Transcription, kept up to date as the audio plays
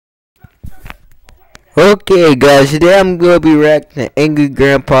Okay guys, today I'm gonna be reacting to Angry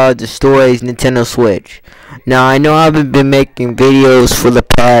Grandpa Destroys Nintendo Switch. Now I know I haven't been making videos for the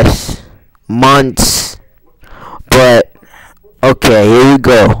past months, but okay, here we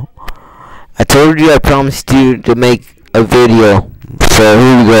go. I told you I promised you to make a video, so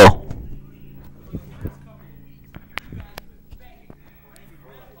here we go.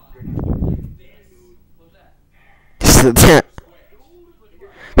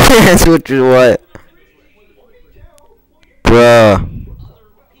 Switch is what? Bruh.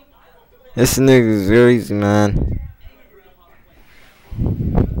 This nigga's crazy, man.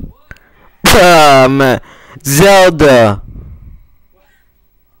 Bruh, man. Zelda.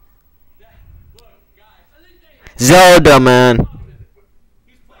 Zelda, man.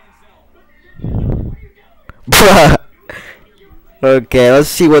 Bruh. Okay, let's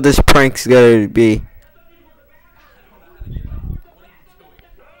see what this prank's gonna be.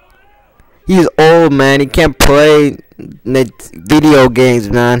 He's old, man. He can't play video games,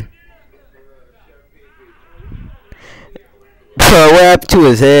 man. Bro, what happened to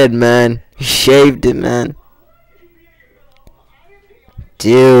his head, man? He shaved it, man.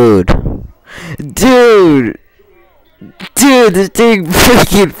 Dude, this thing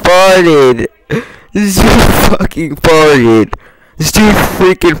freaking farted. This dude fucking farted. This dude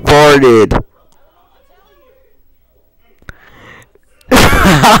freaking farted.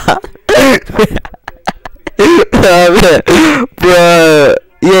 Bro,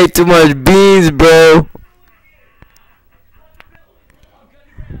 you ate too much beans, bro.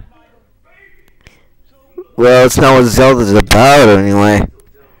 Well, it's not what Zelda's about, anyway.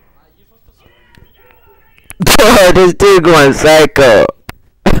 Bro, this dude going psycho.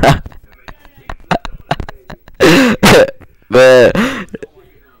 But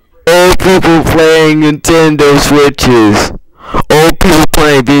old people playing Nintendo Switches. Old people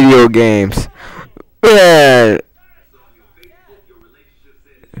playing video games. Man.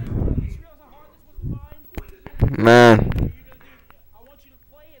 Man.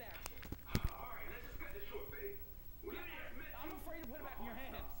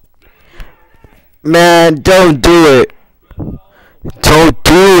 Man, don't do it. Don't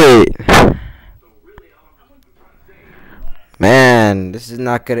do it. Man, this is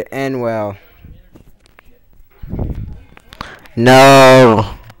not gonna end well.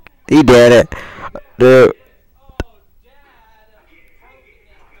 No. He did it. Dude.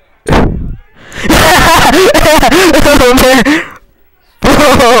 Oh, man.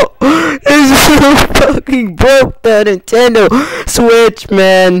 Bro, this is fucking broke the Nintendo Switch,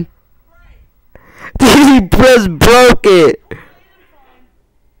 man. He just broke it.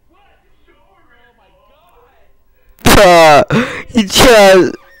 He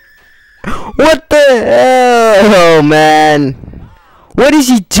just. What the hell, man? What is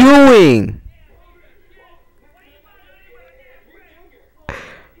he doing?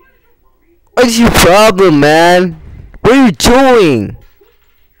 What's your problem, man? What are you doing?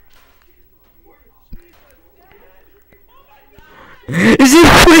 Is it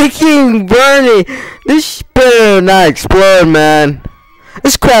freaking burning? This better not explode, man.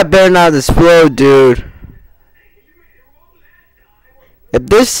 This crap better not explode, dude. If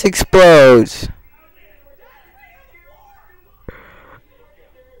this explodes,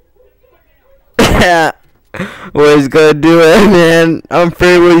 yeah, what he's gonna do it, man. I'm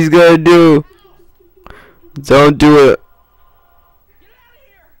afraid what he's gonna do. Don't do it.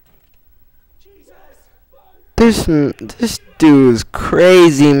 This dude is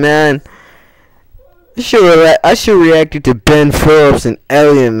crazy, man. I should react to Ben Phillips and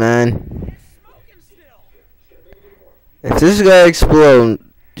Elliot, man. If this is gonna explode,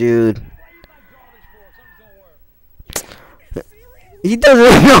 dude. He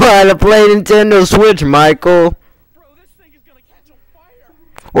doesn't know how to play Nintendo Switch, Michael.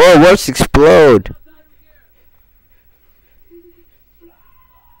 Whoa, what's explode?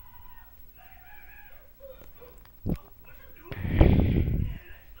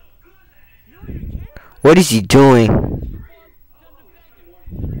 What is he doing?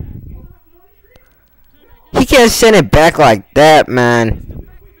 He can't send it back like that, man.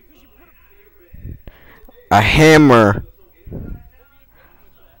 A hammer.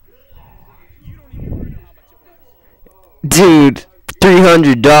 Dude,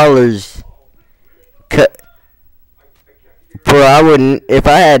 $300. Bro, I wouldn't. If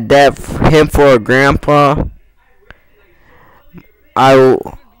I had that him for a grandpa, I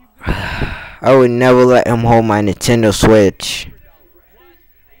would never let him hold my Nintendo Switch.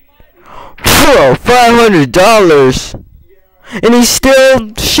 Bro, $500, and he's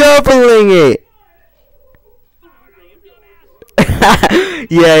still shoveling it.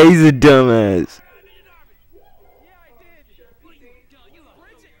 Yeah, he's a dumbass.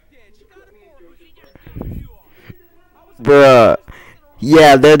 Bruh.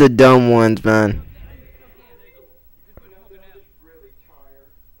 Yeah, they're the dumb ones, man.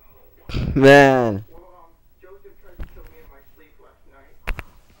 Man.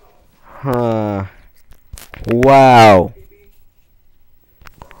 Huh. Wow.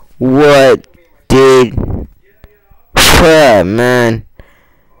 What did... man.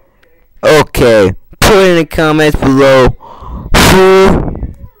 Okay. Put in the comments below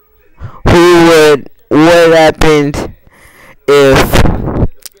what happened if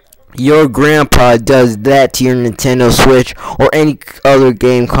your grandpa does that to your Nintendo Switch or any other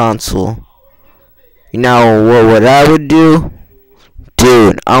game console. You know what I would do?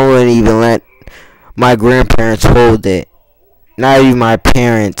 Dude, I wouldn't even let my grandparents hold it. Not even my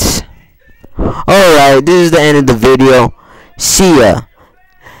parents. Alright, this is the end of the video. See ya.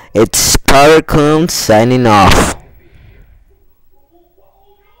 It's Powder Clone signing off.